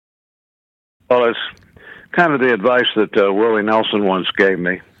Well, it's kind of the advice that Willie Nelson once gave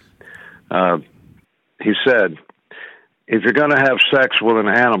me. He said, if you're going to have sex with an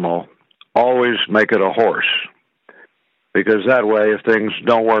animal, always make it a horse. Because that way, if things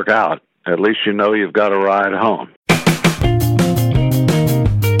don't work out, at least you know you've got a ride home.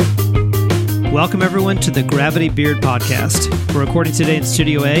 Welcome, everyone, to the Gravity Beard Podcast. We're recording today in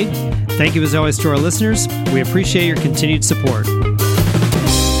Studio A. Thank you, as always, to our listeners. We appreciate your continued support.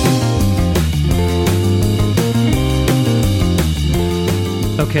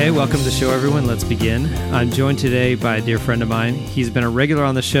 Okay, welcome to the show, everyone. Let's begin. I'm joined today by a dear friend of mine. He's been a regular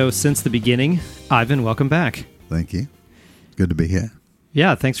on the show since the beginning. Ivan, welcome back. Thank you. Good to be here.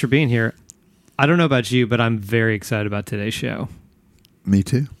 Yeah, thanks for being here. I don't know about you, but I'm very excited about today's show. Me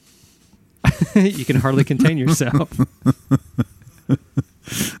too. You can hardly contain yourself.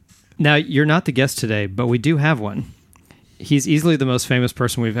 Now, you're not the guest today, but we do have one. He's easily the most famous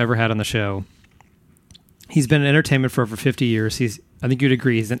person we've ever had on the show. He's been in entertainment for over 50 years. I think you'd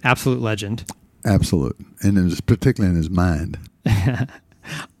agree, he's an absolute legend. Absolute. And particularly in his mind.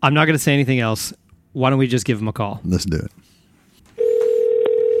 I'm not going to say anything else. Why don't we just give him a call? Let's do it.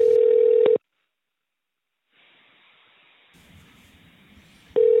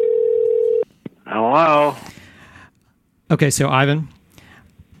 Hello? Okay, so Ivan,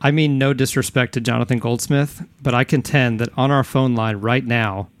 I mean no disrespect to Jonathan Goldsmith, but I contend that on our phone line right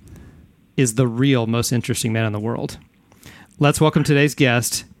now is the real most interesting man in the world. Let's welcome today's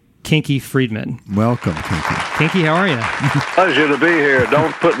guest, Kinky Friedman. Welcome, Kinky. Kinky, how are you? Pleasure to be here.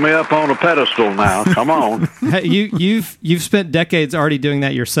 Don't put me up on a pedestal now. Come on. Hey, you've spent decades already doing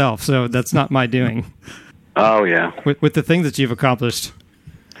that yourself, so that's not my doing. Oh, yeah. With the things that you've accomplished.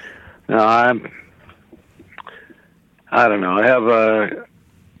 No, I don't know.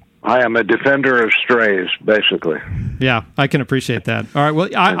 I am a defender of strays, basically. Yeah, I can appreciate that. All right, well,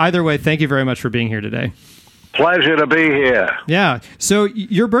 either way, thank you very much for being here today. Pleasure to be here. Yeah, so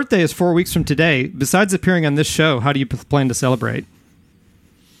your birthday is 4 weeks from today. Besides appearing on this show, how do you plan to celebrate?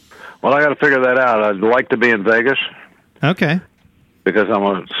 Well, I got to figure that out. I'd like to be in Vegas. Okay. Because I'm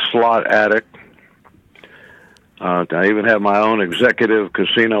a slot addict. I even have my own executive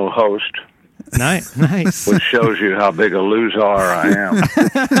casino host. Nice. Which shows you how big a loser I am.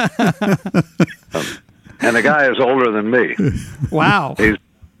 And the guy is older than me. Wow. He's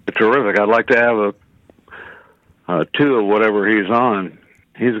terrific. I'd like to have two of whatever he's on.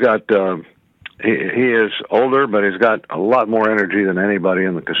 He's got, he is older, but he's got a lot more energy than anybody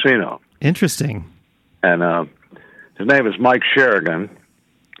in the casino. Interesting. And his name is Mike Sherrigan,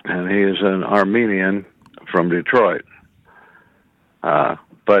 and he is an Armenian from Detroit.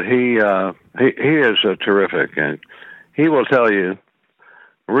 But he is terrific, and he will tell you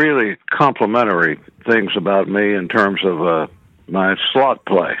really complimentary things about me in terms of my slot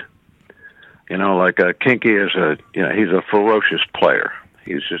play. You know, like Kinky is he's a ferocious player.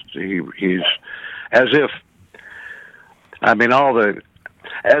 He's as if really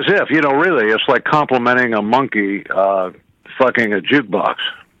it's like complimenting a monkey fucking a jukebox.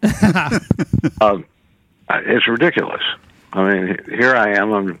 It's ridiculous. I mean, here I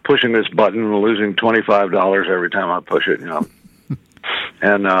am. I'm pushing this button and losing $25 every time I push it. You know,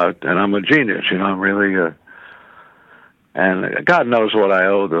 and I'm a genius. You know, I'm really. And God knows what I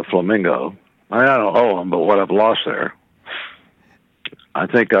owe the Flamingo. I mean, I don't owe him, but what I've lost there. I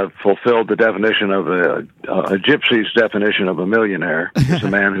think I've fulfilled the definition of a gypsy's definition of a millionaire. Is a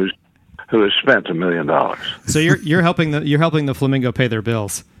man who has spent $1 million. So you're helping the Flamingo pay their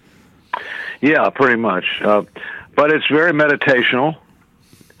bills. Yeah, pretty much. But it's very meditational,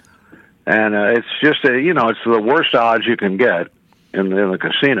 and it's just it's the worst odds you can get in the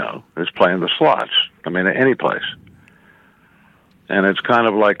casino is playing the slots. I mean, any place. And it's kind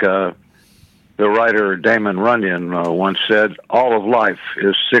of like the writer Damon Runyon once said, all of life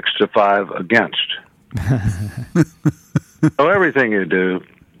is 6 to 5 against. So everything you do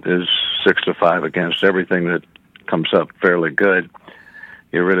is 6 to 5 against. Everything that comes up fairly good.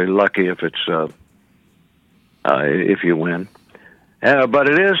 You're really lucky if it's if you win. But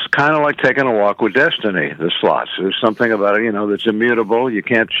it is kind of like taking a walk with destiny, the slots. There's something about it, that's immutable. You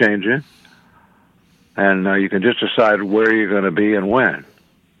can't change it. And you can just decide where you're going to be and when.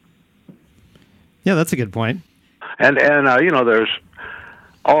 Yeah, that's a good point. And there's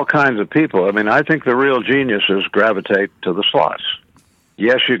all kinds of people. I mean, I think the real geniuses gravitate to the slots.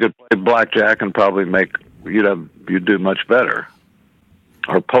 Yes, you could play blackjack and probably you'd do much better.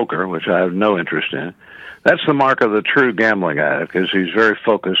 Or poker, which I have no interest in. That's the mark of the true gambling addict, is he's very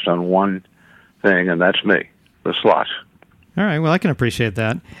focused on one thing, and that's me, the slots. All right, well, I can appreciate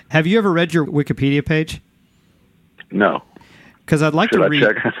that. Have you ever read your Wikipedia page? No. Because I'd like to read.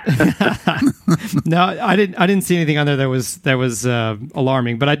 Check? No, I didn't see anything on there that was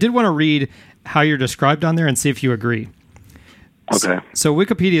alarming. But I did want to read how you're described on there and see if you agree. Okay. So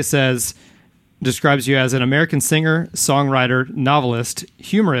Wikipedia describes you as an American singer, songwriter, novelist,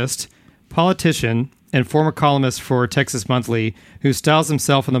 humorist, politician, and former columnist for Texas Monthly, who styles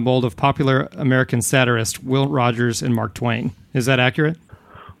himself in the mold of popular American satirist Will Rogers and Mark Twain. Is that accurate?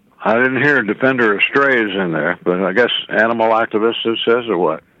 I didn't hear Defender of Strays in there, but I guess animal activist it says, or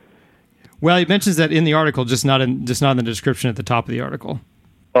what? Well, he mentions that in the article, just not in the description at the top of the article.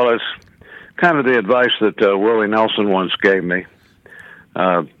 Well, it's kind of the advice that Willie Nelson once gave me.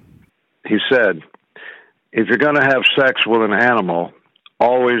 He said, if you're going to have sex with an animal,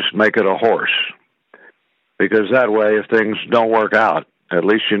 always make it a horse. Because that way, if things don't work out, at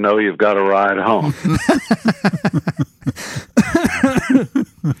least you know you've got a ride home.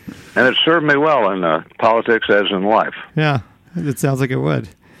 And it served me well in politics as in life. Yeah, it sounds like it would.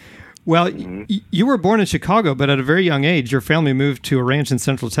 Well, you were born in Chicago, but at a very young age, your family moved to a ranch in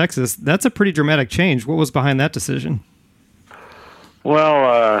Central Texas. That's a pretty dramatic change. What was behind that decision?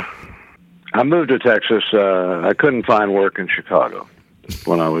 Well, I moved to Texas. I couldn't find work in Chicago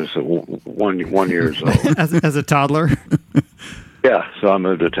when I was 1 years old. as a toddler? Yeah, so I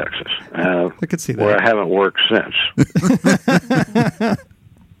moved to Texas. I could see that. Where I haven't worked since.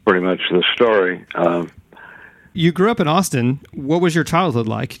 Pretty much the story. You grew up in Austin. What was your childhood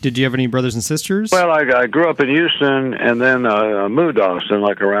like? Did you have any brothers and sisters? Well, I grew up in Houston, and then I moved to Austin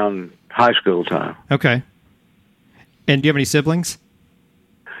like around high school time. Okay. And do you have any siblings?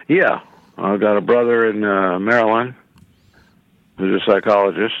 Yeah. I've got a brother in Maryland who's a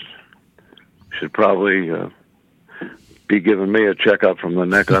psychologist. Should probably be giving me a checkup from the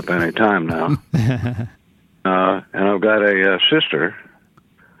neck up any time now. And I've got a sister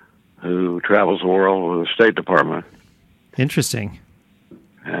who travels the world with the State Department. Interesting.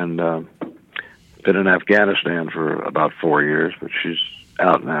 And been in Afghanistan for about 4 years, but she's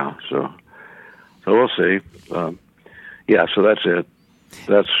out now. So we'll see. Yeah, so that's it.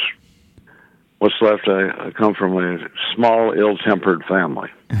 That's what's left. I come from a small, ill-tempered family.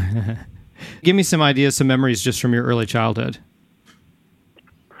 Give me some ideas, some memories just from your early childhood.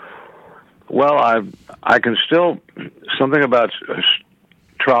 Well, I can still, something about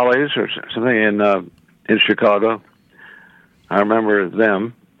trolleys or something in Chicago. I remember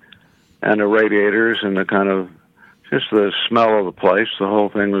them and the radiators and the kind of, just the smell of the place. The whole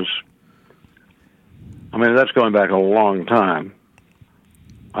thing was, I mean, that's going back a long time.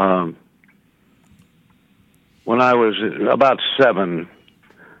 When I was about 7,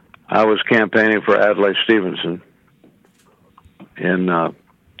 I was campaigning for Adlai Stevenson in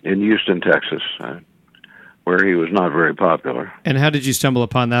Houston, Texas, where he was not very popular. And how did you stumble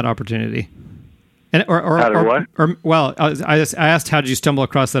upon that opportunity? And well, I asked how did you stumble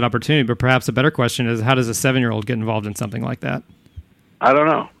across that opportunity, but perhaps a better question is how does a 7-year-old get involved in something like that? I don't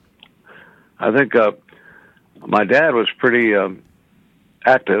know. I think my dad was pretty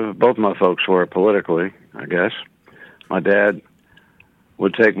active. Both my folks were politically, I guess. My dad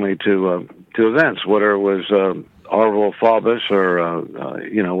would take me to events, whether it was Orville Faubus or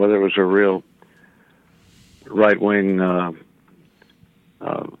whether it was a real right-wing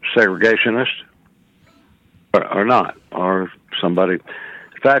segregationist or not, or somebody.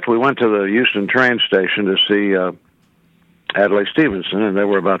 In fact, we went to the Houston train station to see Adlai Stevenson, and there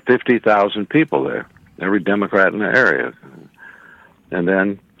were about 50,000 people there, every Democrat in the area. And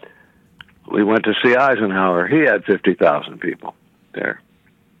then we went to see Eisenhower. He had 50,000 people there.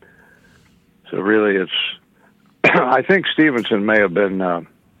 So really it's, I think Stevenson may have been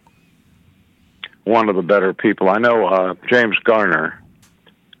one of the better people. I know James Garner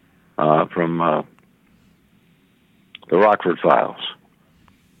from the Rockford Files.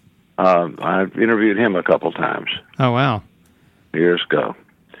 I've interviewed him a couple times. Oh, wow. Years ago.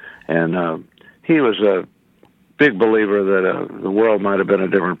 And he was a big believer that the world might have been a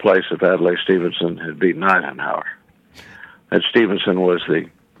different place if Adlai Stevenson had beaten Eisenhower. That Stevenson was the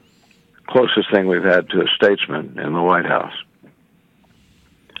closest thing we've had to a statesman in the White House.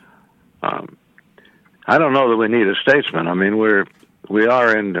 I don't know that we need a statesman. I mean, we're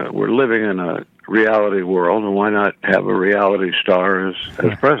living in a reality world, and why not have a reality star as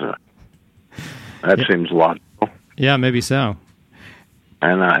president? That seems logical. Yeah, maybe so.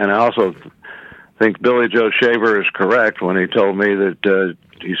 And I also think Billy Joe Shaver is correct when he told me that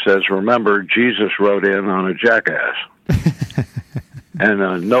he says, "Remember, Jesus rode in on a jackass,"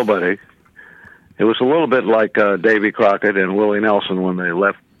 and nobody. It was a little bit like Davy Crockett and Willie Nelson when they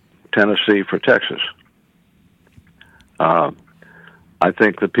left Tennessee for Texas. I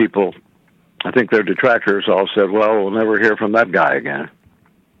think their detractors all said, "Well, we'll never hear from that guy again."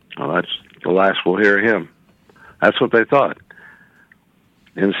 Well, the last will hear him. That's what they thought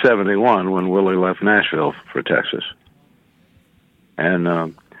in '71 when Willie left Nashville for Texas. And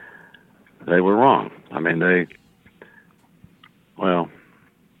they were wrong. I mean, that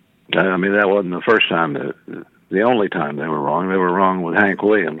wasn't the first time, the only time they were wrong. They were wrong with Hank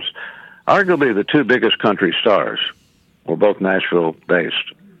Williams. Arguably the two biggest country stars were both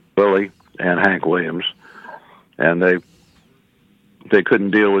Nashville-based, Willie and Hank Williams, and they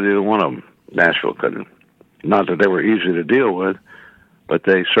couldn't deal with either one of them. Nashville couldn't. Not that they were easy to deal with, but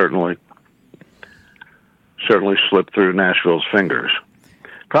they certainly slipped through Nashville's fingers.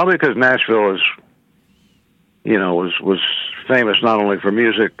 Probably because Nashville was famous not only for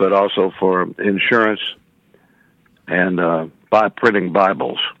music but also for insurance and by printing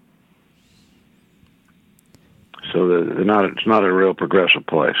Bibles. So it's not a real progressive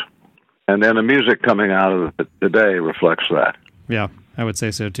place. And then the music coming out of the day reflects that. Yeah, I would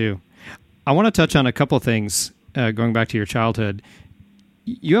say so too. I want to touch on a couple of things going back to your childhood.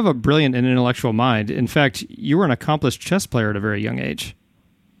 You have a brilliant and intellectual mind. In fact, you were an accomplished chess player at a very young age.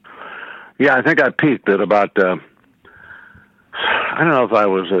 Yeah, I think I peaked at about, I don't know if I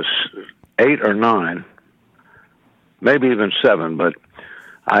was 8 or 9, maybe even 7, but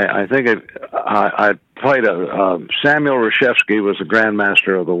I think I played Samuel Reshevsky was the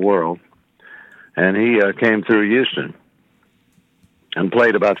grandmaster of the world, and he came through Houston and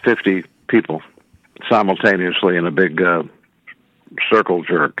played about 50 people simultaneously in a big circle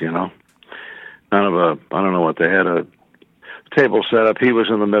jerk, kind of I don't know what they had, a table set up. He was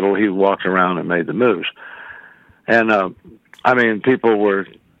in the middle. He walked around and made the moves. And, people were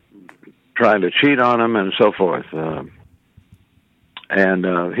trying to cheat on him and so forth. And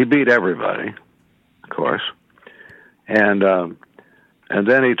he beat everybody, of course. And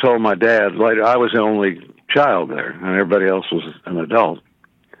then he told my dad later, I was the only child there, and everybody else was an adult.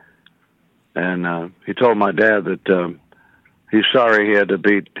 And he told my dad that he's sorry he had to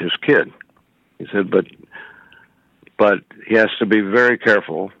beat his kid. He said, but he has to be very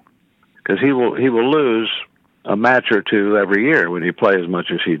careful because he will lose a match or two every year when he plays as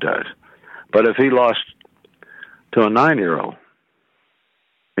much as he does. But if he lost to a 9-year-old,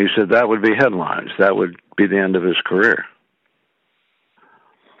 he said that would be headlines. That would be the end of his career.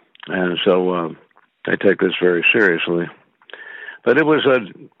 And so they take this very seriously. But it was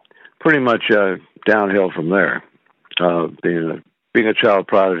pretty much downhill from there. Being a child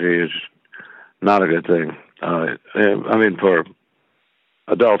prodigy is not a good thing. For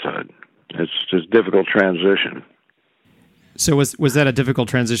adulthood, it's just a difficult transition. So was that a difficult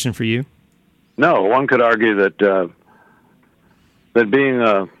transition for you? No, one could argue that being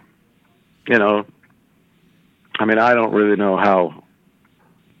I don't really know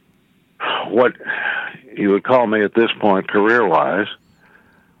what you would call me at this point career-wise.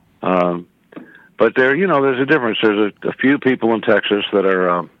 But there's a difference. There's a few people in Texas that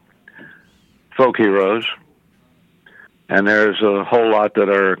are folk heroes, and there's a whole lot that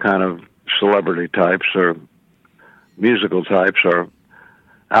are kind of celebrity types or musical types or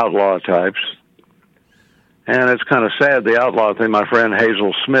outlaw types. And it's kind of sad, the outlaw thing. My friend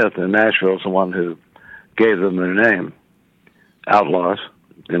Hazel Smith in Nashville is the one who gave them their name, Outlaws,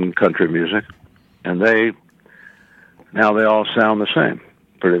 in country music. And now they all sound the same,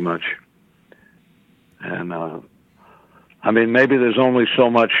 pretty much. And, maybe there's only so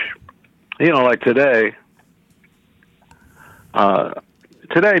much, like today.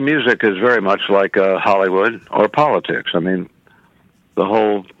 Today, music is very much like Hollywood or politics. The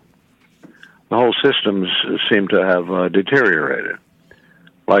whole systems seem to have deteriorated.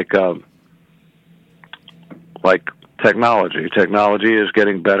 Like technology. Technology is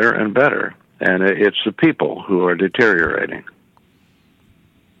getting better and better, and it's the people who are deteriorating.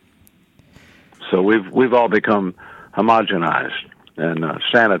 So we've all become homogenized and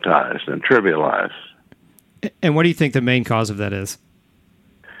sanitized and trivialized. And what do you think the main cause of that is?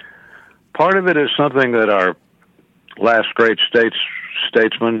 Part of it is something that our last great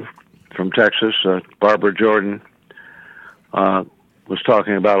statesman from Texas, Barbara Jordan, was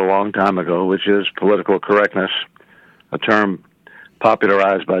talking about a long time ago, which is political correctness, a term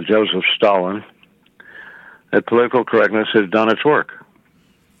popularized by Joseph Stalin. That political correctness has done its work.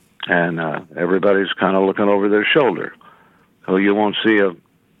 And everybody's kind of looking over their shoulder. So you won't see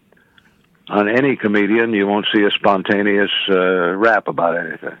on any comedian, you won't see a spontaneous rap about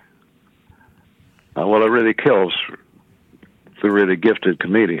anything. Well, it really kills the really gifted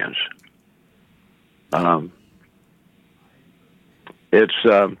comedians. Now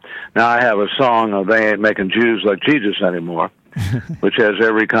I have a song, They Ain't Making Jews Like Jesus Anymore, which has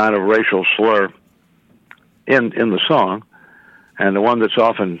every kind of racial slur in the song. And the one that's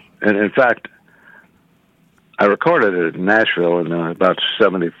often, and in fact, I recorded it in Nashville in about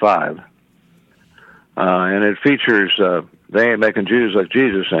 75. And it features, They Ain't Making Jews Like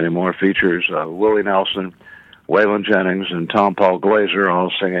Jesus Anymore, features Willie Nelson, Waylon Jennings, and Tom Paul Glaser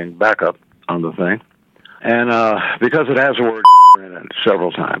all singing backup on the thing. And because it has a word in it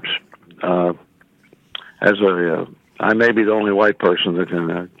several times, I may be the only white person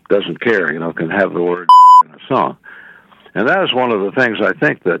that doesn't care, can have the word in a song. And that is one of the things I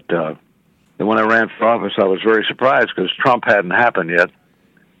think that when I ran for office, I was very surprised because Trump hadn't happened yet.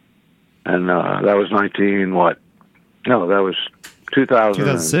 And that was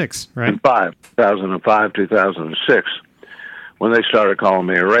 2006, right? 2005, 2006, when they started calling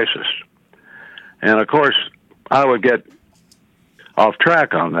me a racist. And of course, I would get off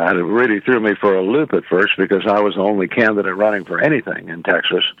track on that. It really threw me for a loop at first because I was the only candidate running for anything in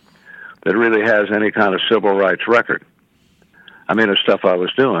Texas that really has any kind of civil rights record. I mean, the stuff I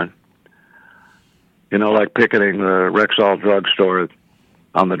was doing, like picketing the Rexall drugstore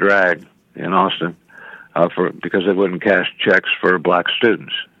on the drag in Austin because they wouldn't cash checks for black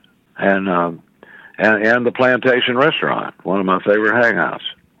students, and the Plantation Restaurant, one of my favorite hangouts,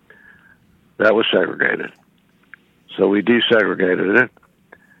 that was segregated. So we desegregated it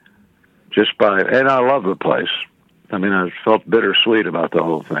and I love the place. I mean, I felt bittersweet about the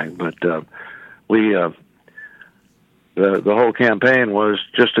whole thing, but the whole campaign was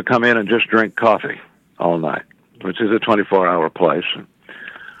just to come in and just drink coffee all night, which is a 24-hour place.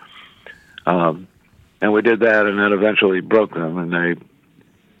 And we did that, and then eventually broke them.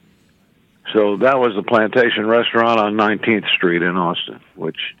 So that was the Plantation Restaurant on 19th Street in Austin,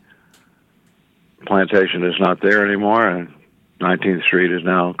 which Plantation is not there anymore, and 19th Street is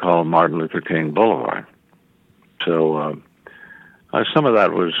now called Martin Luther King Boulevard. So some of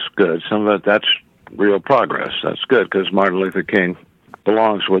that was good. Some of that's real progress. That's good because Martin Luther King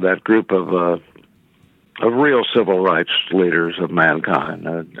belongs with that group of real civil rights leaders of mankind.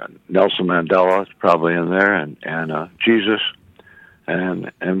 Nelson Mandela is probably in there, and Jesus,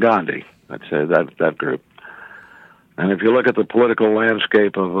 and Gandhi. I'd say that group. And if you look at the political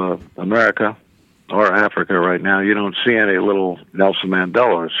landscape of America or Africa right now, you don't see any little Nelson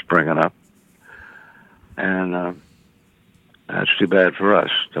Mandela springing up. And that's too bad for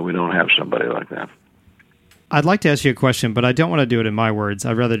us that we don't have somebody like that. I'd like to ask you a question, but I don't want to do it in my words.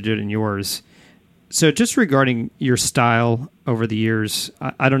 I'd rather do it in yours. So just regarding your style over the years,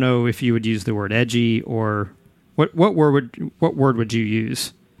 I don't know if you would use the word edgy or what word would you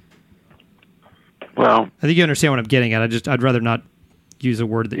use? Well, I think you understand what I'm getting at. I'd rather not use a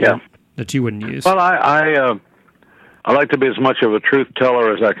word that you wouldn't use. Well, I like to be as much of a truth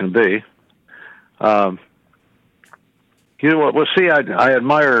teller as I can be. You know what? Well, see, I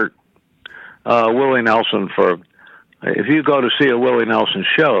admire Willie Nelson for. If you go to see a Willie Nelson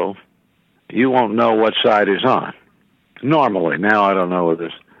show, you won't know what side he's on. Normally, now I don't know with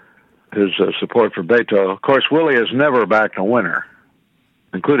his support for Beto. Of course, Willie has never backed a winner,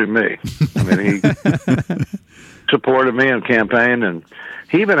 including me. I mean, he supported me in campaign, and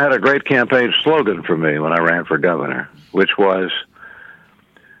he even had a great campaign slogan for me when I ran for governor, which was,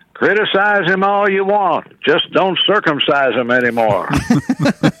 "Criticize him all you want, just don't circumcise him anymore."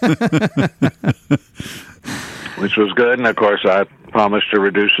 Which was good, and of course I promised to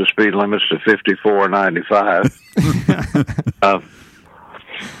reduce the speed limits to 54.95.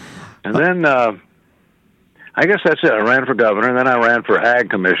 And then I guess that's it. I ran for governor, and then I ran for ag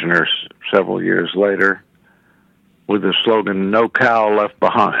commissioner several years later with the slogan, "No cow left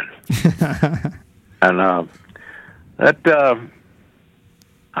behind." And I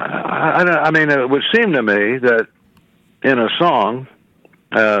mean, it would seem to me that in a song,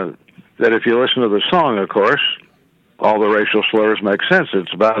 that if you listen to the song, of course, all the racial slurs make sense.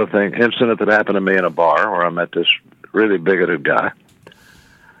 It's about incident that happened to me in a bar where I met this really bigoted guy.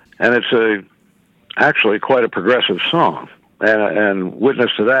 And it's actually quite a progressive song. And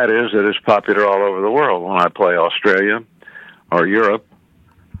witness to that is that it's popular all over the world. When I play Australia or Europe,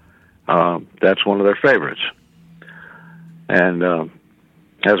 that's one of their favorites. And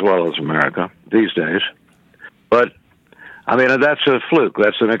as well as America these days. But, I mean, that's a fluke.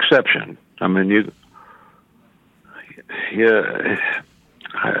 That's an exception. I mean,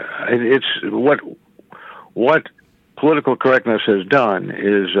 it's what political correctness has done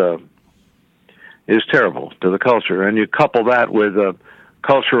is terrible to the culture, and you couple that with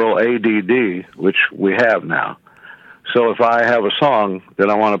cultural ADD, which we have now. So if I have a song that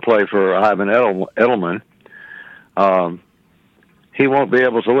I want to play for Ivan Edelman, he won't be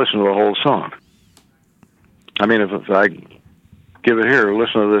able to listen to the whole song. I mean, if I give it here,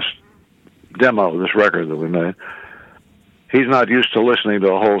 listen to this demo, this record that we made, he's not used to listening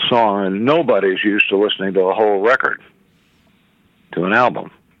to a whole song, and nobody's used to listening to a whole record, to an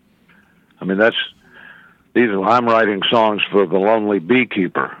album. I mean, I'm writing songs for the lonely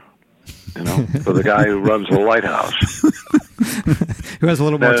beekeeper, for the guy who runs the lighthouse. Who has a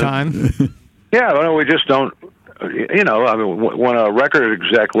little more time. Yeah, well, we just don't, I mean, when a record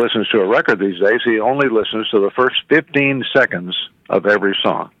exec listens to a record these days, he only listens to the first 15 seconds of every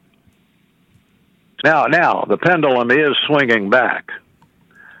song. Now, the pendulum is swinging back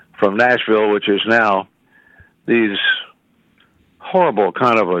from Nashville, which is now these horrible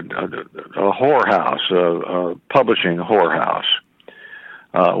kind of a whorehouse, a publishing whorehouse,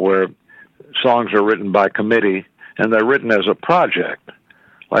 where songs are written by committee, and they're written as a project.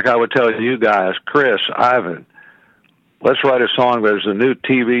 Like I would tell you guys, Chris, Ivan, let's write a song. There's a new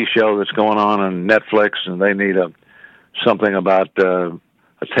TV show that's going on Netflix, and they need something about a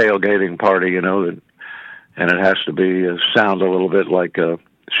tailgating party, and it has to be sound a little bit like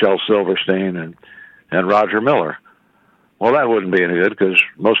Shel Silverstein and Roger Miller. Well, that wouldn't be any good because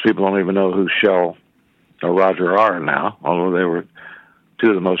most people don't even know who Shel or Roger are now, although they were two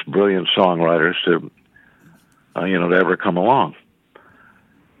of the most brilliant songwriters to ever come along.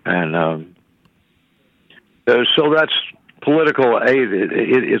 And so that's political aid.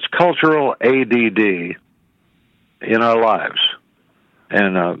 It's cultural ADD in our lives.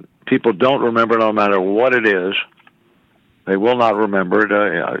 And people don't remember no matter what it is. They will not remember it,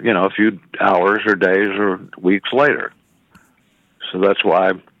 a few hours or days or weeks later. So that's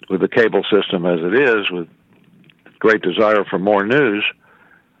why, with the cable system as it is, with great desire for more news,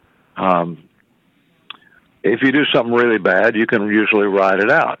 if you do something really bad, you can usually ride it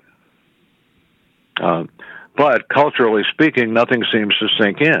out. But culturally speaking, nothing seems to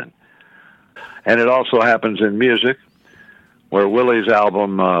sink in. And it also happens in music, where Willie's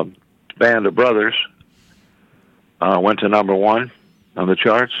album, Band of Brothers, went to number 1 on the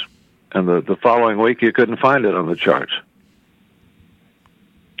charts, and the following week you couldn't find it on the charts.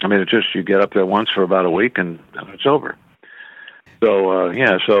 I mean, you get up there once for about a week and it's over. So,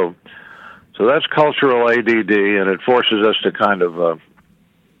 so that's cultural ADD, and it forces us to kind of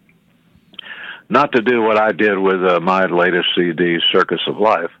not to do what I did with my latest CD, Circus of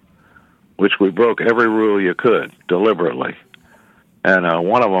Life, which we broke every rule you could, deliberately. And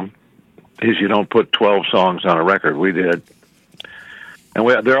one of them is you don't put 12 songs on a record. We did. And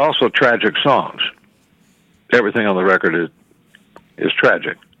they're also tragic songs. Everything on the record is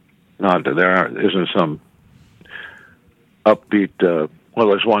tragic. There isn't some upbeat,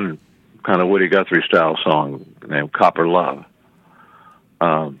 there's one kind of Woody Guthrie style song named Copper Love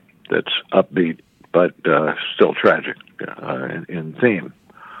that's upbeat but still tragic in theme.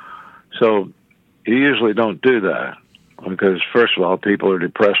 So you usually don't do that because, first of all, people are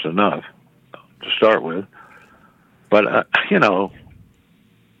depressed enough to start with. But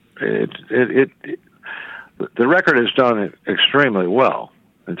the record has done extremely well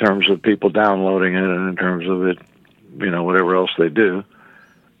in terms of people downloading it and in terms of it, whatever else they do.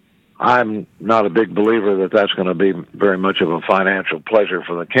 I'm not a big believer that that's going to be very much of a financial pleasure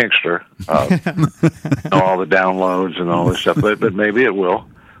for the Kinkster, all the downloads and all this stuff, but maybe it will.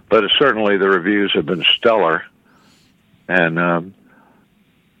 But certainly the reviews have been stellar, and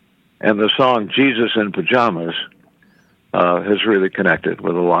the song "Jesus in Pajamas" has really connected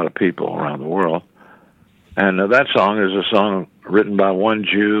with a lot of people around the world. And that song is a song written by one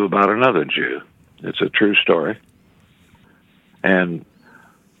Jew about another Jew. It's a true story, and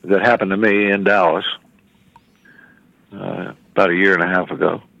that happened to me in Dallas about a year and a half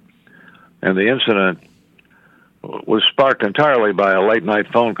ago. And the incident was sparked entirely by a late-night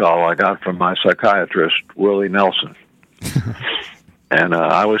phone call I got from my psychiatrist, Willie Nelson. And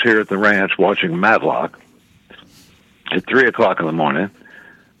I was here at the ranch watching Matlock at 3 o'clock in the morning,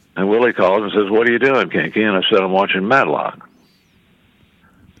 and Willie calls and says, "What are you doing, Kinky?" And I said, "I'm watching Matlock."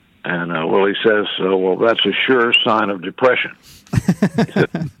 And Willie says, "Well, that's a sure sign of depression." He said,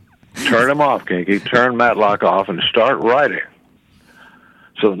 "Turn him off, Kinky. Turn Matlock off and start writing."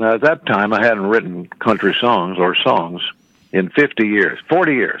 So now at that time, I hadn't written country songs or songs in 40 years.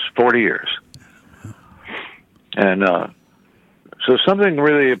 And so something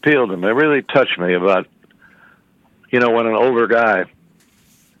really appealed to me. It really touched me about, when an older guy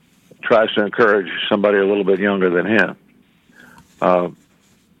tries to encourage somebody a little bit younger than him.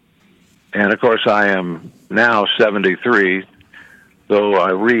 And, of course, I am now 73, though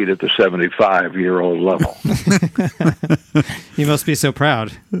I read at the 75-year-old level. You must be so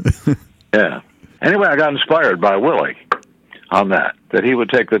proud. Yeah. Anyway, I got inspired by Willie on that he would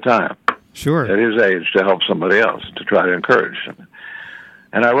take the time sure at his age to help somebody else, to try to encourage them.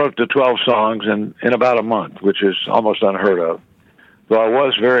 And I wrote the 12 songs in about a month, which is almost unheard of. Though I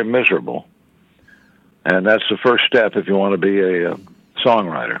was very miserable. And that's the first step if you want to be a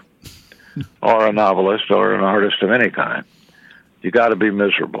songwriter or a novelist or an artist of any kind. You got to be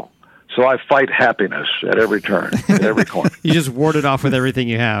miserable. So I fight happiness at every turn, at every corner. You just ward it off with everything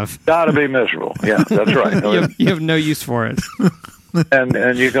you have. Got to be miserable. Yeah, that's right. You have no use for it.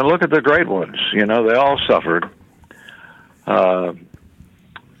 And you can look at the great ones. You know, they all suffered. Guys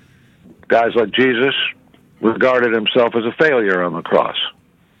like Jesus regarded himself as a failure on the cross.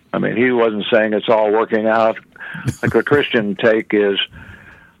 I mean, he wasn't saying it's all working out. Like the Christian take is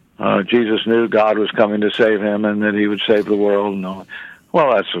Jesus knew God was coming to save him and that he would save the world. No,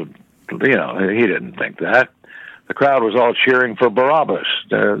 well, he didn't think that. The crowd was all cheering for Barabbas,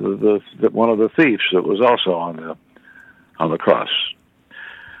 the one of the thieves that was also on the cross.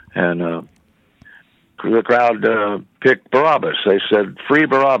 And the crowd picked Barabbas. They said, "Free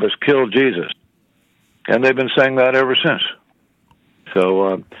Barabbas, kill Jesus." And they've been saying that ever since.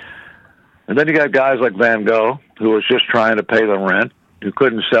 So, and then you got guys like Van Gogh, who was just trying to pay the rent, who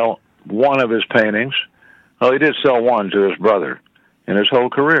couldn't sell one of his paintings. Well, he did sell one to his brother in his whole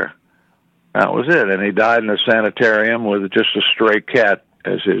career. That was it. And he died in a sanitarium with just a stray cat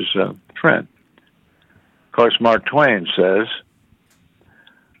as his friend. Of course, Mark Twain says,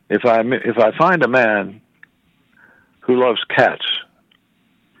 if I find a man who loves cats,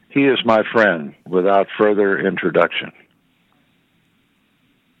 he is my friend without further introduction.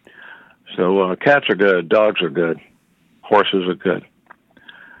 So cats are good, dogs are good, horses are good,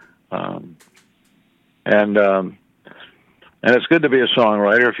 and it's good to be a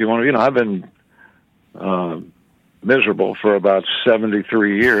songwriter if you want to. You know, I've been miserable for about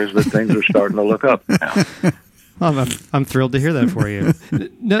 73 years, but things are starting to look up now. I'm thrilled to hear that for you.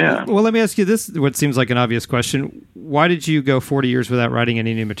 No, Yeah. Well, let me ask you this, what seems like an obvious question. Why did you go 40 years without writing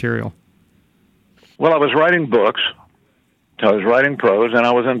any new material? Well, I was writing books, I was writing prose, and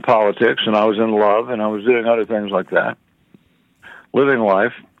I was in politics, and I was in love, and I was doing other things like that, living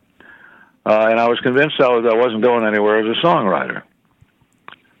life, and I was convinced I wasn't going anywhere as a songwriter,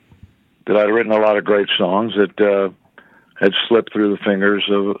 that I'd written a lot of great songs that had slipped through the fingers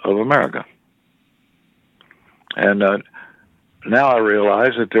of America. And now I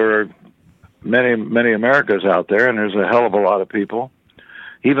realize that there are many, many Americas out there, and there's a hell of a lot of people.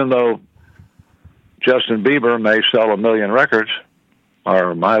 Even though Justin Bieber may sell 1 million records,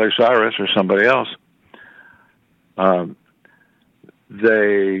 or Miley Cyrus or somebody else,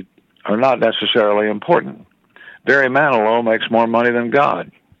 they are not necessarily important. Barry Manilow makes more money than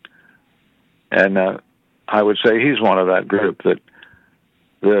God. And I would say he's one of that group that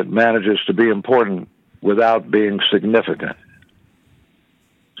manages to be important without being significant.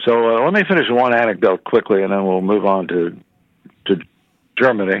 So let me finish one anecdote quickly, and then we'll move on to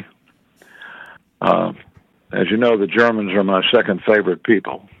Germany. As you know, the Germans are my second favorite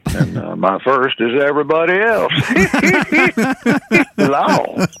people, and my first is everybody else.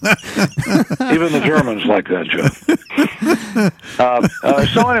 Wow. Even the Germans like that joke.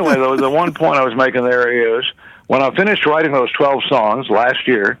 So anyway, though, the one point I was making there is, when I finished writing those 12 songs last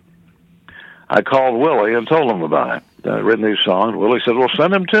year, I called Willie and told him about it. I'd written these songs. Willie said, "Well,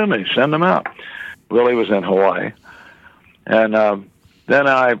 send them to me. Send them out." Willie was in Hawaii. And then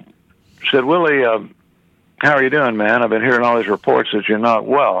I said, "Willie, how are you doing, man? I've been hearing all these reports that you're not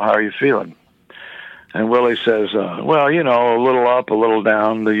well. How are you feeling?" And Willie says, "Well, you know, a little up, a little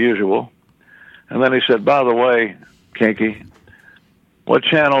down, the usual." And then he said, "By the way, Kinky, what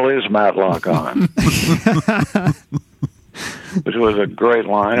channel is Matlock on?" Which was a great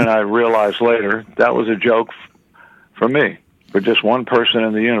line, and I realized later that was a joke for me. For just one person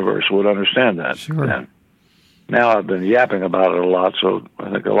in the universe would understand that. Sure. And now I've been yapping about it a lot, so I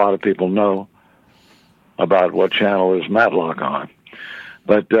think a lot of people know about what channel is Matlock on.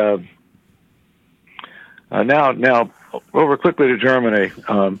 But now, over quickly to Germany,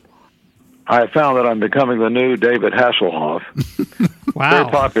 I found that I'm becoming the new David Hasselhoff. Wow.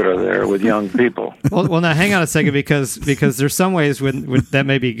 Very popular there with young people. Well, now hang on a second, because there's some ways that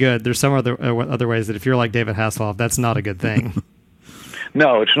may be good. There's some other ways that if you're like David Hasselhoff, that's not a good thing.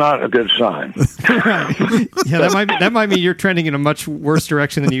 No, it's not a good sign. Yeah, that might mean you're trending in a much worse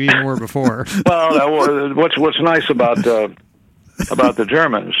direction than you even were before. Well, what's nice about the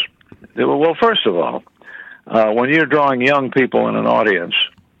Germans? Well, first of all, when you're drawing young people in an audience,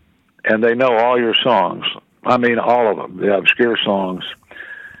 and they know all your songs, I mean all of them, the obscure songs,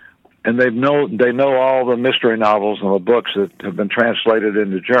 and they know all the mystery novels and the books that have been translated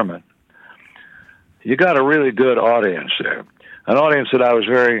into German. You got a really good audience there. An audience that I was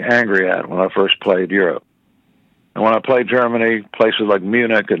very angry at when I first played Europe. And when I play Germany, places like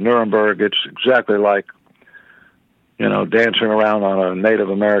Munich and Nuremberg, it's exactly like, dancing around on a Native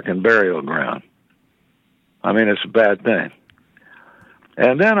American burial ground. I mean, it's a bad thing.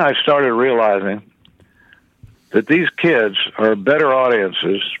 And then I started realizing that these kids are better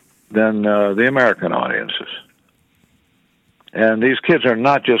audiences than the American audiences. And these kids are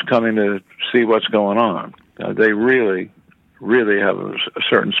not just coming to see what's going on. They really, really have a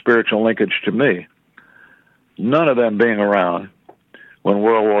certain spiritual linkage to me. None of them being around when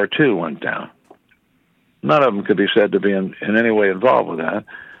World War II went down. None of them could be said to be in any way involved with that,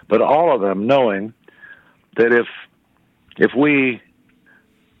 but all of them knowing that if we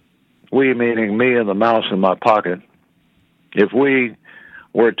meaning me and the mouse in my pocket, if we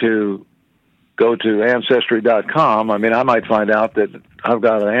were to go to Ancestry.com, I mean, I might find out that I've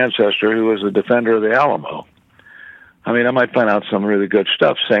got an ancestor who was a defender of the Alamo. I mean, I might find out some really good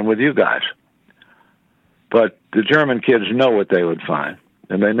stuff. Same with you guys. But the German kids know what they would find,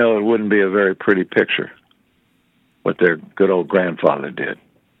 and they know it wouldn't be a very pretty picture, what their good old grandfather did.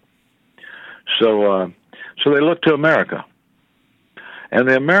 So they look to America. And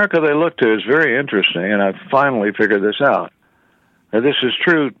the America they look to is very interesting, and I finally figured this out. Now, this is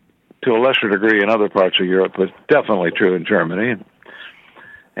true to a lesser degree in other parts of Europe, but definitely true in Germany.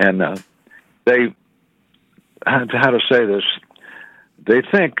 And how to say this, they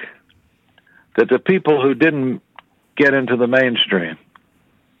think that the people who didn't get into the mainstream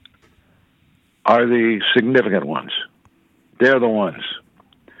are the significant ones. They're the ones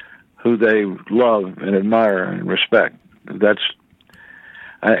who they love and admire and respect.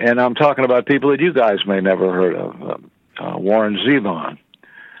 And I'm talking about people that you guys may never heard of. Warren Zevon,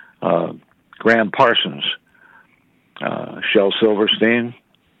 Graham Parsons, Shel Silverstein,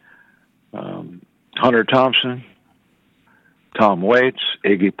 Hunter Thompson, Tom Waits,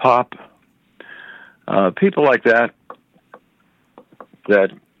 Iggy Pop, people like that,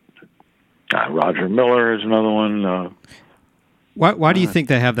 Roger Miller is another one. Why do you think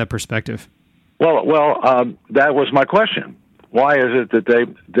they have that perspective? Well, that was my question. Why is it that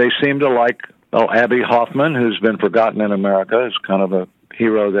they seem to like Abby Hoffman, who's been forgotten in America, is kind of a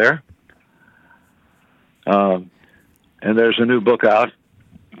hero there. And there's a new book out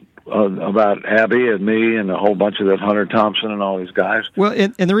about Abby and me and a whole bunch of that, Hunter Thompson and all these guys. Well,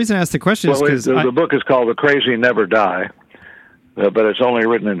 and the reason I asked the question is because the book is called The Crazy Never Die, but it's only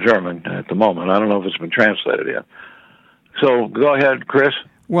written in German at the moment. I don't know if it's been translated yet. So go ahead, Chris.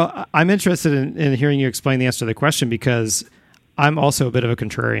 Well, I'm interested in hearing you explain the answer to the question because I'm also a bit of a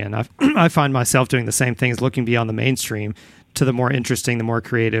contrarian. I find myself doing the same things, looking beyond the mainstream to the more interesting, the more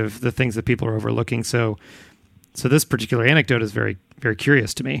creative, the things that people are overlooking. So this particular anecdote is very, very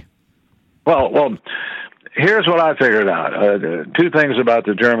curious to me. Well, here's what I figured out. Two things about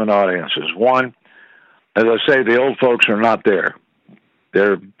the German audiences. One, as I say, the old folks are not there.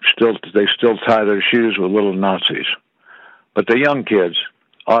 They still tie their shoes with little Nazis. But the young kids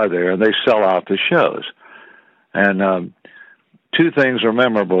are there, and they sell out the shows. And two things are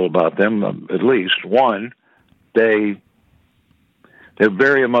memorable about them, at least. One, they're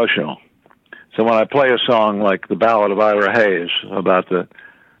very emotional. So when I play a song like the Ballad of Ira Hayes about the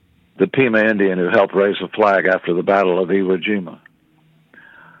Pima Indian who helped raise the flag after the Battle of Iwo Jima,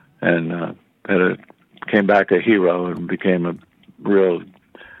 and came back a hero and became a real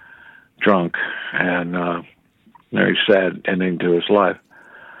drunk and very sad ending to his life.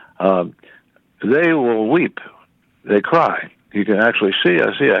 They will weep. They cry. You can actually see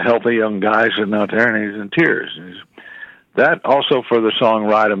a healthy young guy sitting out there, and he's in tears. That also for the song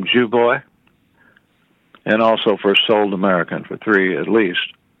Ride 'em Jew Boy, and also for Sold American, for three at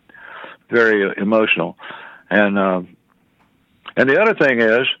least. Very emotional. And the other thing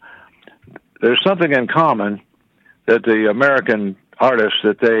is, there's something in common that the American artists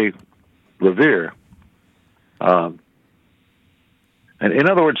that they revere, and in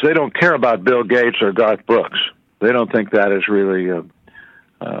other words, they don't care about Bill Gates or Garth Brooks. They don't think that is really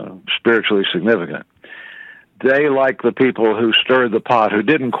spiritually significant. They like the people who stirred the pot, who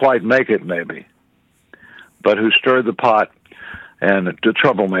didn't quite make it maybe, but who stirred the pot, and the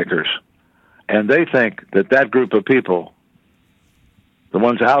troublemakers. And they think that group of people, the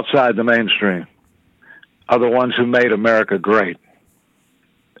ones outside the mainstream, are the ones who made America great.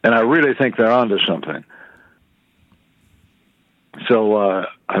 And I really think they're onto something. So, I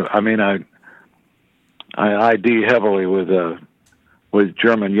ID heavily with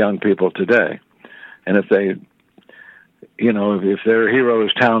German young people today. And if they, if their hero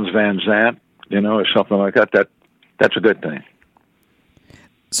is Townes Van Zandt, or something like that, that's a good thing.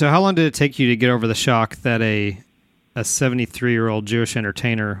 So how long did it take you to get over the shock that a 73-year-old Jewish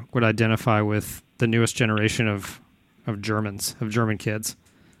entertainer would identify with the newest generation of of German kids.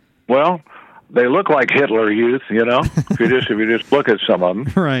 Well, they look like Hitler Youth, if you just look at some of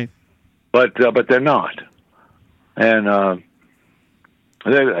them. Right. But they're not. And the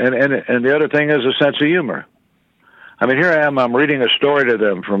other thing is a sense of humor. I mean, here I am. I'm reading a story to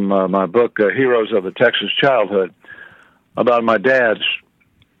them from my book, Heroes of the Texas Childhood, about my dad's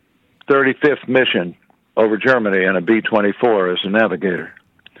 35th mission over Germany in a B-24 as a navigator.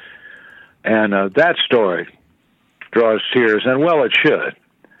 And that story draws tears, and well, it should.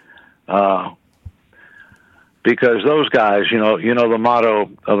 Because those guys, the motto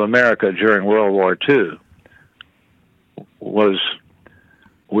of America during World War II was,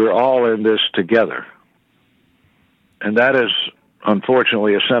 we're all in this together. And that is,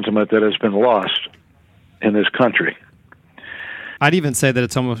 unfortunately, a sentiment that has been lost in this country. I'd even say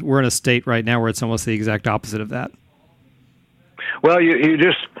that we're in a state right now where it's almost the exact opposite of that. Well, you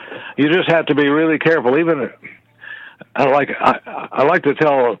just have to be really careful. Even I like to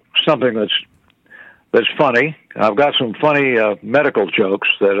tell something that's funny. I've got some funny medical jokes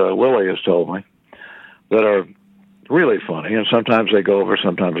that Willie has told me that are really funny, and sometimes they go over,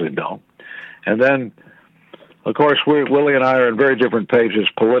 sometimes they don't. And then, of course, Willie and I are on very different pages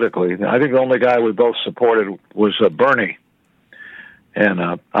politically. I think the only guy we both supported was Bernie. And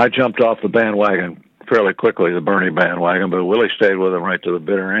I jumped off the bandwagon fairly quickly, the Bernie bandwagon, but Willie stayed with him right to the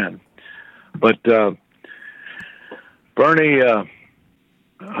bitter end. But Bernie,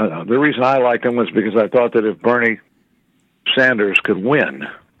 the reason I liked him was because I thought that if Bernie Sanders could win,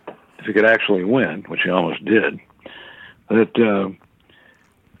 if he could actually win, which he almost did, that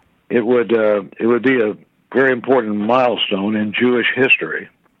it would be a very important milestone in Jewish history,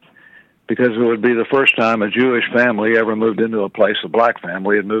 because it would be the first time a Jewish family ever moved into a place a black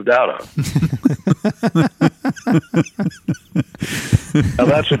family had moved out of. Now,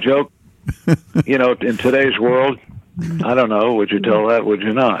 that's a joke. In today's world, I don't know, would you tell that, would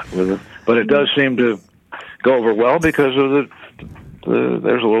you not? But it does seem to go over well because of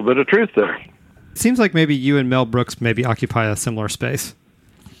there's a little bit of truth there. It seems like maybe you and Mel Brooks maybe occupy a similar space.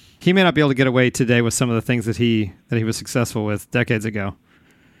 He may not be able to get away today with some of the things that he was successful with decades ago.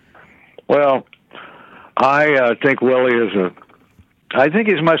 Well, I think Willie I think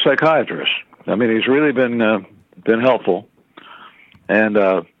he's my psychiatrist. I mean, he's really been helpful, and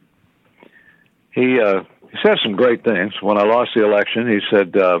he said some great things. When I lost the election, he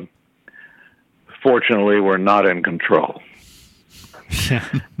said, "Fortunately, we're not in control." Yeah.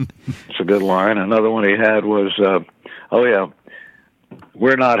 It's a good line. Another one he had was, "Oh yeah,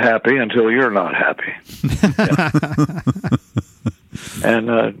 we're not happy until you're not happy."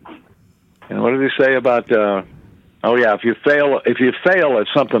 And what did he say about? Oh yeah, if you fail at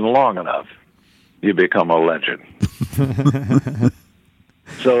something long enough, you become a legend.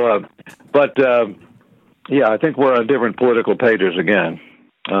 So, yeah, I think we're on different political pages again.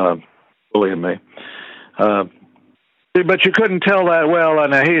 Believe me. But you couldn't tell that well.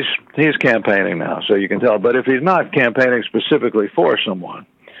 And he's campaigning now, so you can tell. But if he's not campaigning specifically for someone,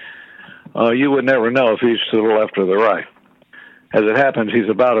 you would never know if he's to the left or the right. As it happens, he's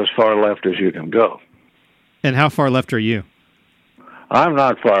about as far left as you can go. And how far left are you? I'm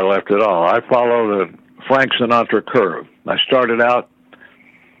not far left at all. I follow the Frank Sinatra curve. I started out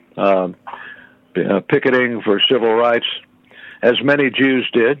picketing for civil rights, as many Jews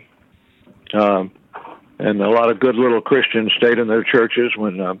did. And a lot of good little Christians stayed in their churches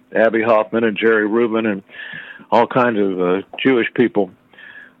when Abby Hoffman and Jerry Rubin and all kinds of Jewish people,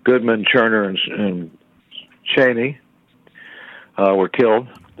 Goodman, Turner, and Cheney, were killed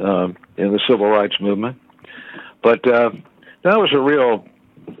in the civil rights movement. But that was a real,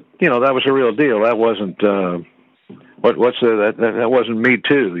 that was a real deal. That wasn't that wasn't Me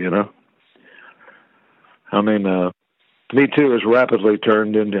Too, I mean, Me Too has rapidly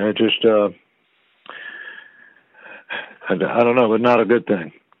turned into just I don't know, but not a good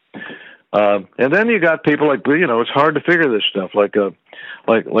thing. And then you got people like, it's hard to figure this stuff, like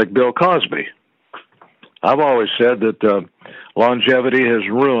Bill Cosby. I've always said that longevity has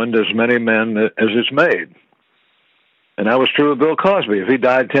ruined as many men as it's made. And that was true of Bill Cosby. If he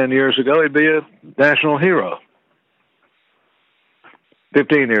died 10 years ago, he'd be a national hero.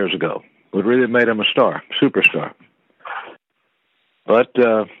 15 years ago would really have made him a superstar. But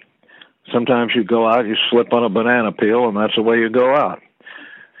sometimes you go out, you slip on a banana peel, and that's the way you go out.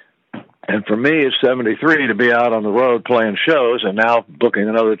 And for me, at 73, to be out on the road playing shows and now booking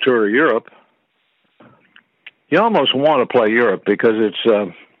another tour of Europe, you almost want to play Europe because it's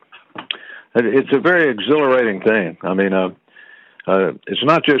a very exhilarating thing. I mean, it's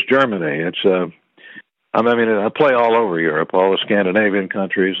not just Germany. I play all over Europe, all the Scandinavian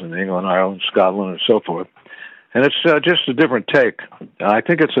countries and England, Ireland, Scotland, and so forth. And it's just a different take. I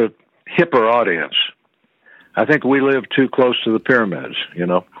think it's a hipper audience. I think we live too close to the pyramids,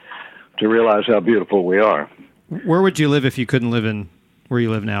 to realize how beautiful we are. Where would you live if you couldn't live in where you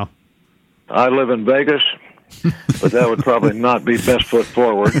live now? I live in Vegas, but that would probably not be best foot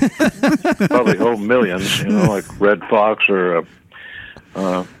forward. Probably hold millions, like Red Fox or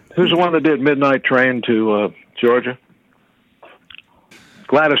who's the one that did Midnight Train to Georgia?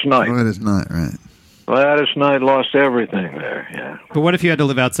 Gladys Knight. Gladys Knight, right. Gladys Knight lost everything there, yeah. But what if you had to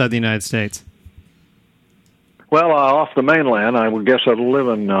live outside the United States? Well, off the mainland, I would guess I'd live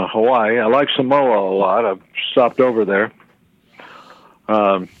in Hawaii. I like Samoa a lot. I've stopped over there.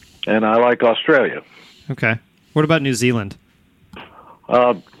 And I like Australia. Okay. What about New Zealand?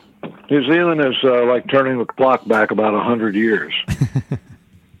 New Zealand is like turning the clock back about 100 years.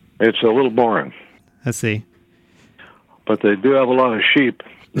 It's a little boring. I see. But they do have a lot of sheep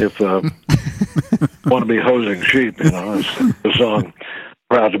if want to be hosing sheep, as the song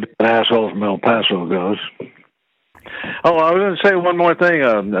Proud to Be an Asshole from El Paso goes. Oh, I was going to say one more thing,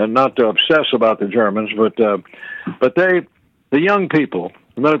 not to obsess about the Germans, but the young people,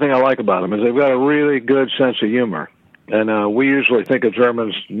 another thing I like about them is they've got a really good sense of humor. And we usually think of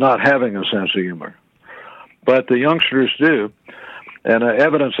Germans not having a sense of humor. But the youngsters do. And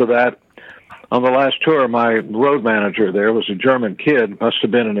evidence of that, on the last tour, my road manager there was a German kid, must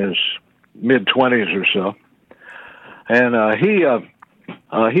have been in his mid-20s or so. And he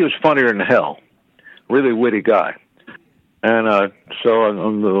was funnier than hell, really witty guy. And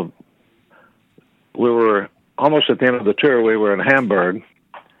so we were almost at the end of the tour. We were in Hamburg,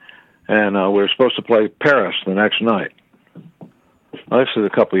 and we were supposed to play Paris the next night. Well, this is a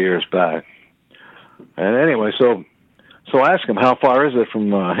couple of years back. And anyway, so I asked him, how far is it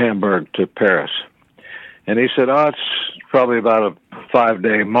from Hamburg to Paris? And he said, it's probably about a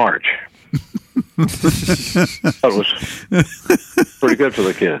 5-day march. That was pretty good for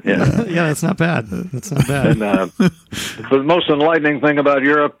the kid. Yeah, yeah, that's not bad. That's not bad. And the most enlightening thing about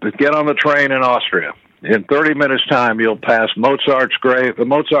Europe is get on the train in Austria. In 30 minutes' time, you'll pass Mozart's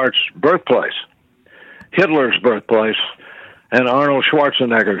birthplace, Hitler's birthplace, and Arnold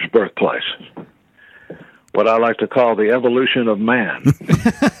Schwarzenegger's birthplace. What I like to call the evolution of man.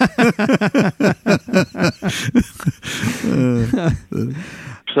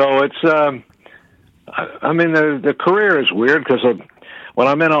 So it's, the career is weird because when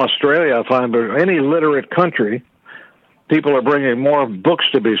I'm in Australia, I find any literate country, people are bringing more books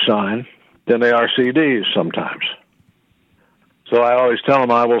to be signed than they are CDs sometimes. So I always tell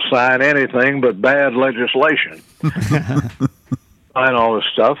them I will sign anything but bad legislation. Sign all this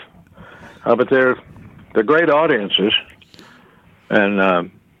stuff. But they're great audiences.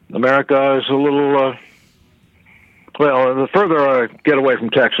 And America is a little... the further I get away from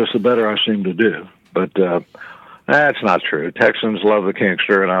Texas, the better I seem to do. But that's not true. Texans love the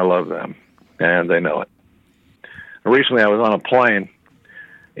Kingster, and I love them. And they know it. Recently, I was on a plane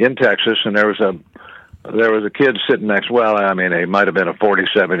in Texas, and there was a kid sitting next. Well, I mean, he might have been a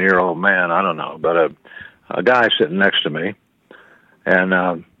 47-year-old man. I don't know, but a guy sitting next to me, and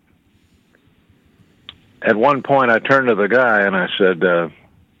at one point, I turned to the guy and I said,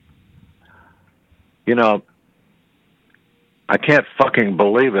 I can't fucking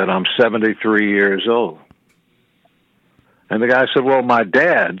believe it. I'm 73 years old. And the guy said, well, my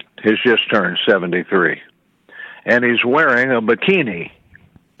dad has just turned 73, and he's wearing a bikini.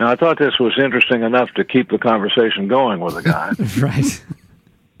 Now, I thought this was interesting enough to keep the conversation going with the guy. Right.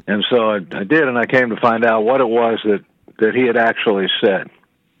 And so I did, and I came to find out what it was that he had actually said.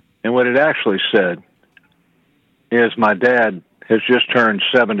 And what it actually said is my dad has just turned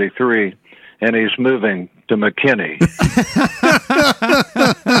 73, and he's moving to McKinney.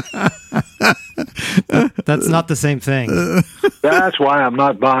 That's not the same thing. That's why I'm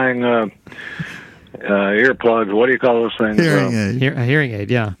not buying earplugs. What do you call those things? Hearing aid. A hearing aid,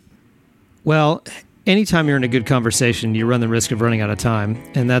 yeah. Well, anytime you're in a good conversation, you run the risk of running out of time,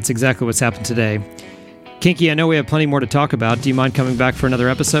 and that's exactly what's happened today. Kinky, I know we have plenty more to talk about. Do you mind coming back for another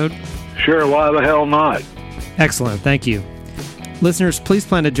episode? Sure, why the hell not? Excellent, thank you. Listeners, please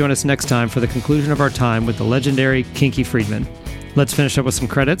plan to join us next time for the conclusion of our time with the legendary Kinky Friedman. Let's finish up with some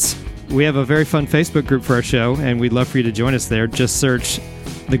credits. We have a very fun Facebook group for our show, and we'd love for you to join us there. Just search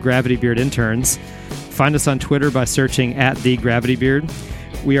The Gravity Beard Interns. Find us on Twitter by searching @TheGravityBeard.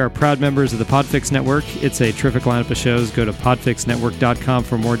 We are proud members of the Podfix Network. It's a terrific lineup of shows. Go to podfixnetwork.com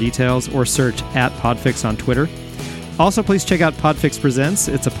for more details, or search @Podfix on Twitter. Also, please check out Podfix Presents.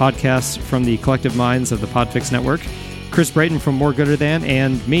 It's a podcast from the collective minds of the Podfix Network. Chris Brayton from More Gooder Than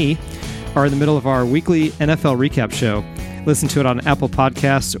and me are in the middle of our weekly NFL recap show. Listen to it on Apple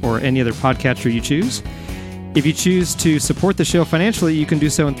Podcasts or any other podcatcher you choose. If you choose to support the show financially, you can do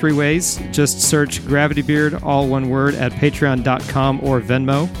so in 3 ways. Just search Gravity Beard, all one word, at patreon.com or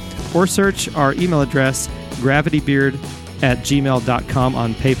Venmo, or search our email address, gravitybeard@gmail.com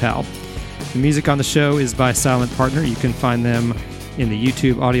on PayPal. The music on the show is by Silent Partner. You can find them in the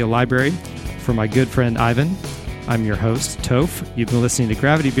YouTube audio library. For my good friend Ivan, I'm your host, Toph. You've been listening to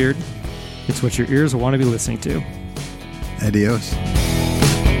Gravity Beard. It's what your ears will want to be listening to. Adios.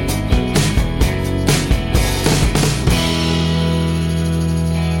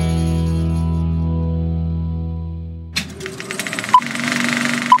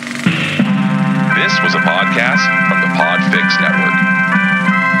 This was a podcast from the Podfix Network.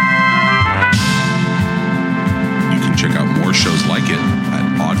 You can check out more shows like it